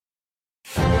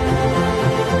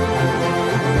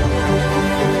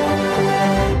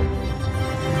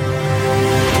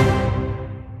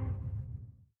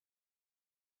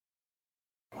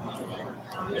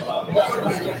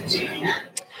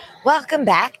Welcome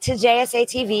back to JSA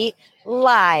TV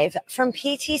live from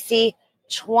PTC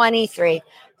 23,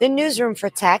 the newsroom for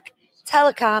tech,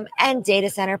 telecom, and data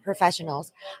center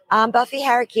professionals. I'm Buffy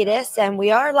Harakitis, and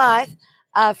we are live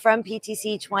from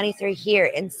PTC 23 here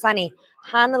in sunny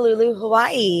Honolulu,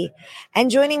 Hawaii.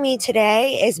 And joining me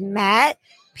today is Matt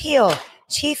Pfile,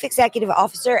 Chief Executive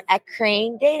Officer at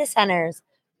Crane Data Centers.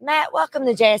 Matt, welcome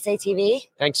to JSA TV.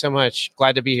 Thanks so much.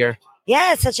 Glad to be here.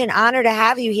 Yeah, it's such an honor to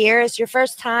have you here. It's your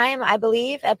first time, I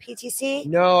believe, at PTC?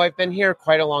 No, I've been here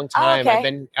quite a long time. Oh, okay. I've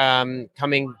been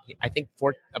coming, I think,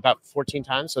 about 14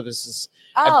 times. So this is,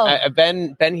 Oh. I've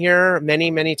been here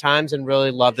many times and really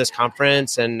love this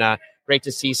conference, and great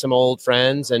to see some old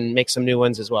friends and make some new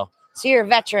ones as well. So you're a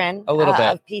veteran A little bit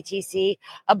of PTC,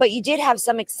 but you did have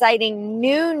some exciting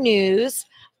new news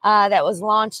that was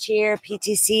launched here at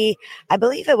PTC. I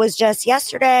believe it was just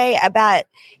yesterday about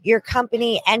your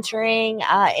company entering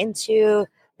into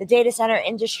the data center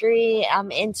industry,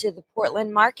 into the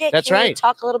Portland market. That's Can right. you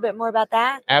talk a little bit more about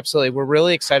that? Absolutely. We're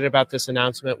really excited about this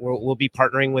announcement. We'll be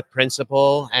partnering with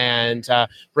Principal and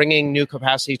bringing new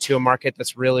capacity to a market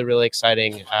that's really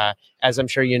exciting. As I'm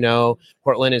sure you know,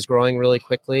 Portland is growing really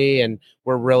quickly, and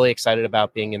we're really excited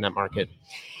about being in that market.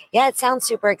 Yeah, it sounds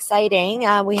super exciting.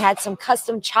 We had some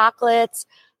custom chocolates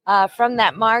from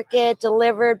that market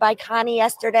delivered by Connie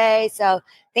yesterday. So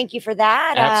thank you for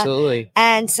that. Absolutely.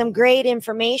 And some great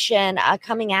information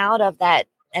coming out of that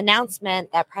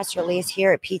announcement, that press release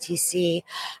here at PTC.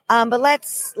 But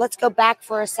let's go back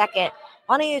for a second.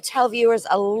 Why don't you tell viewers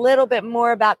a little bit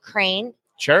more about Crane?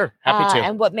 Sure. Happy to.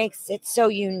 And what makes it so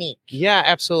unique. Yeah,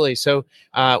 absolutely. So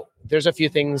there's a few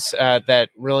things that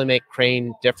really make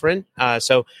Crane different.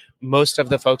 So most of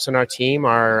the folks on our team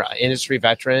are industry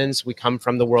veterans. We come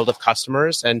from the world of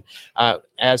customers. And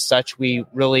as such, we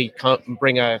really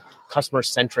bring a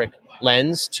customer-centric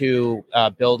lens to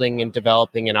building and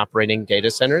developing and operating data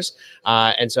centers.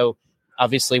 And so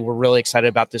obviously, we're really excited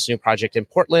about this new project in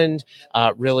Portland,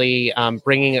 really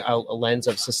bringing a lens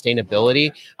of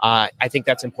sustainability. I think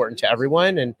that's important to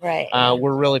everyone, and Right.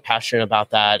 We're really passionate about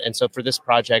that. And so for this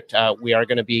project, we are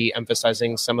going to be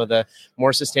emphasizing some of the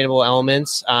more sustainable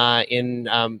elements in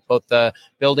both the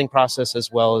building process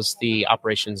as well as the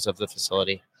operations of the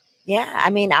facility. Yeah,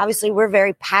 I mean, obviously, we're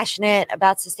very passionate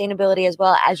about sustainability as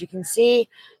well. As you can see,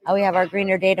 we have our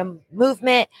Greener Data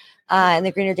movement and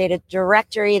the Greener Data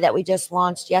Directory that we just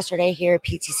launched yesterday here at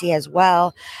PTC as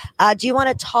well. Do you want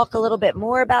to talk a little bit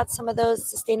more about some of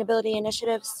those sustainability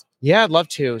initiatives? Yeah, I'd love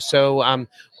to. So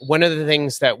one of the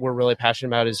things that we're really passionate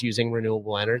about is using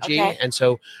renewable energy. Okay. And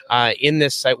so in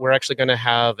this site, we're actually going to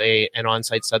have an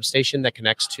on-site substation that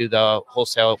connects to the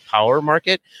wholesale power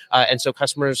market. And so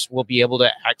customers will be able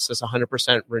to access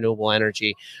 100% renewable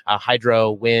energy,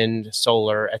 hydro, wind,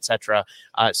 solar, et cetera.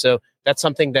 So that's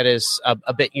something that is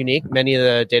a bit unique. Many of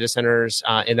the data centers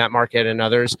in that market and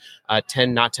others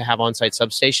tend not to have on-site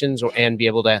substations and be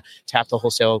able to tap the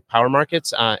wholesale power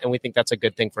markets. And we think that's a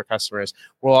good thing for customers.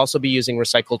 We'll also be using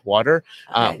recycled water,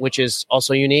 which is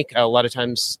also unique. A lot of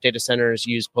times data centers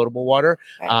use potable water,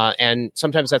 and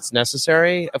sometimes that's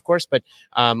necessary, of course, but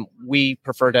we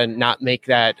prefer to not make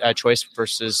that choice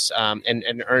versus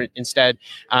instead,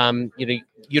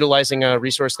 utilizing a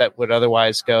resource that would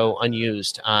otherwise go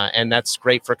unused. And that's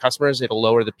great for customers. It'll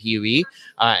lower the PUE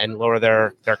and lower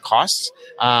their costs,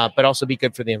 but also be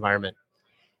good for the environment.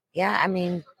 Yeah, I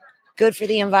mean, good for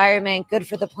the environment, good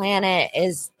for the planet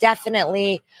is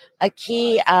definitely a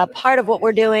key part of what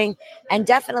we're doing, and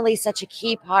definitely such a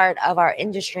key part of our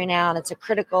industry now. And it's a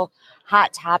critical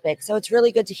hot topic. So it's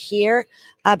really good to hear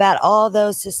about all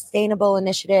those sustainable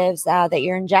initiatives that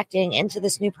you're injecting into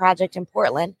this new project in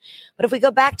Portland. But if we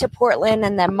go back to Portland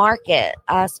and the market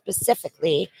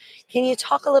specifically, can you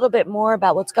talk a little bit more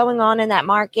about what's going on in that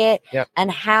market and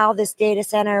how this data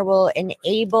center will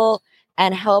enable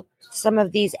and help some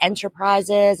of these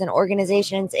enterprises and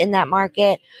organizations in that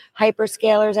market,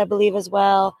 hyperscalers, I believe, as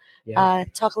well.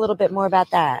 Talk a little bit more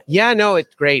about that. Yeah, no,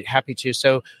 it's great. Happy to.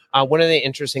 So one of the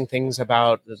interesting things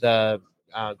about the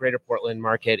greater Portland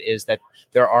market is that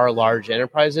there are large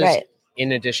enterprises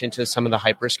in addition to some of the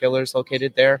hyperscalers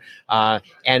located there.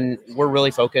 And we're really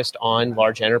focused on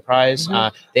large enterprise.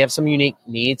 They have some unique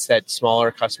needs that smaller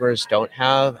customers don't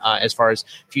have as far as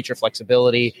future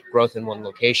flexibility, growth in one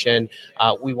location.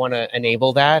 We want to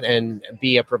enable that and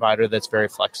be a provider that's very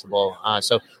flexible.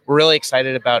 So we're really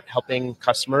excited about helping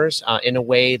customers in a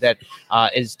way that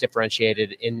is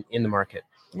differentiated in the market.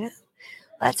 Yeah.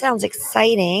 That sounds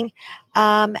exciting.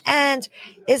 And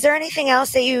is there anything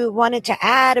else that you wanted to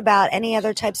add about any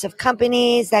other types of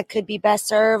companies that could be best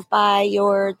served by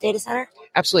your data center?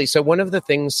 Absolutely. So one of the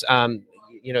things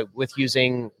with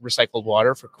using recycled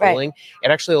water for cooling,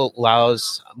 it actually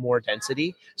allows more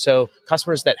density. So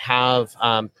customers that have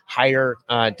higher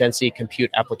density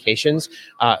compute applications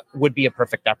would be a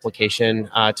perfect application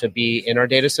to be in our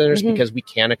data centers because we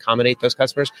can accommodate those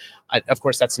customers. Of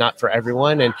course, that's not for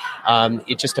everyone, and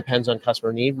it just depends on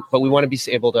customer need. But we want to be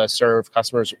able to serve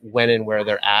customers when and where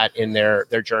they're at in their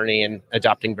journey and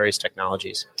adopting various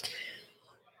technologies.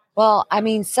 Well, I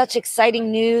mean, such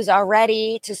exciting news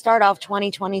already to start off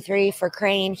 2023 for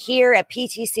Crane here at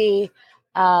PTC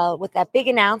with that big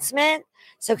announcement.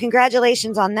 So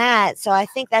congratulations on that. So I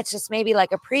think that's just maybe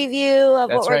like a preview of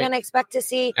what we're going to expect to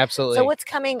see. Absolutely. So what's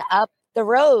coming up the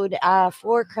road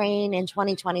for Crane in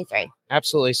 2023?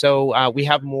 Absolutely. So we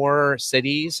have more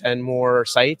cities and more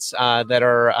sites that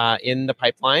are in the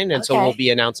pipeline. And so we'll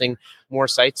be announcing more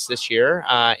sites this year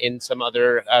in some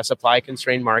other supply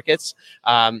constrained markets.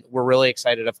 We're really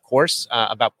excited, of course,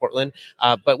 about Portland,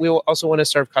 but we will also want to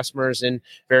serve customers in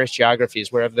various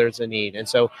geographies wherever there's a need. And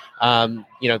so,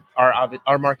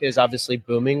 our market is obviously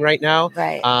booming right now,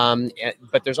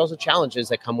 but there's also challenges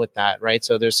that come with that, right?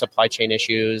 So there's supply chain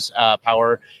issues,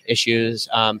 power issues.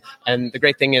 And the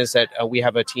great thing is that we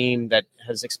have a team that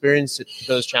has experienced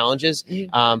those challenges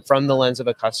from the lens of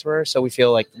a customer. So we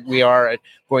feel like we are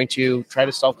going to try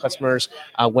to solve customers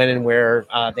when and where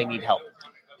they need help.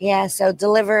 Yeah, so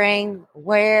delivering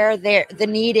where the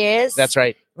need is. That's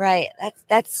right. Right.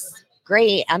 That's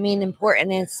great. I mean,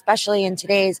 important, especially in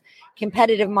today's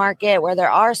competitive market where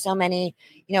there are so many,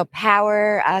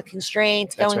 power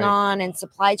constraints going on and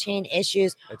supply chain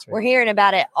issues. We're hearing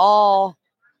about it all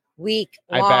week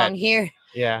long here.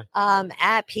 Yeah.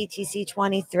 At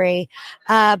PTC’23.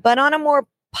 But on a more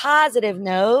positive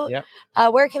note,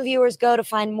 where can viewers go to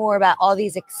find more about all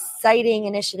these exciting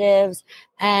initiatives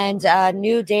and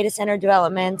new data center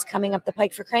developments coming up the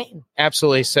pike for Crane?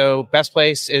 Absolutely. So best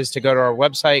place is to go to our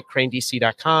website,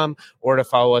 cranedc.com, or to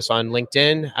follow us on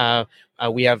LinkedIn.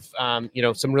 We have,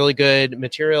 some really good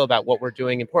material about what we're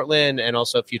doing in Portland and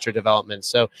also future developments.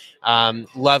 So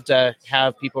love to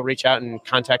have people reach out and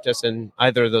contact us in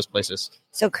either of those places.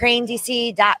 So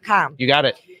cranedc.com. You got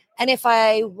it. And if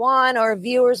I want or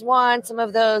viewers want some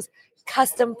of those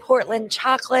custom Portland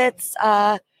chocolates,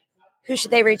 who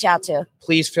should they reach out to?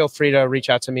 Please feel free to reach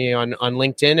out to me on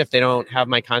LinkedIn if they don't have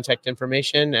my contact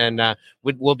information. And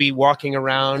we'll be walking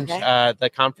around the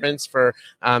conference for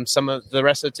some of the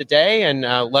rest of today, and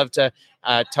love to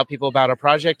tell people about our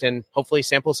project and hopefully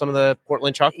sample some of the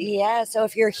Portland chocolate. Yeah, so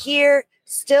if you're here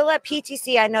still at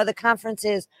PTC, I know the conference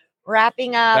is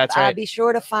wrapping up. That's right. Be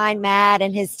sure to find Matt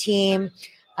and his team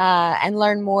and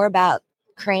learn more about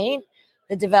Crane,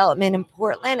 the development in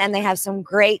Portland, and they have some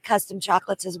great custom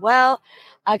chocolates as well.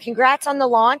 Congrats on the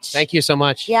launch. Thank you so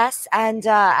much. Yes, and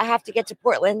I have to get to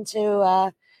Portland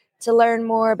to learn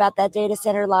more about that data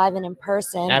center live and in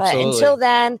person. Absolutely. But until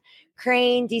then,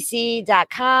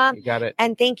 cranedc.com. You got it.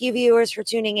 And thank you, viewers, for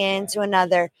tuning in to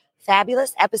another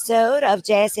fabulous episode of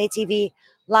JSA TV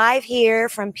live here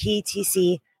from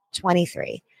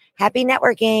PTC’23. Happy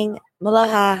networking.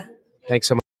 Aloha. Thanks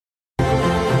so much.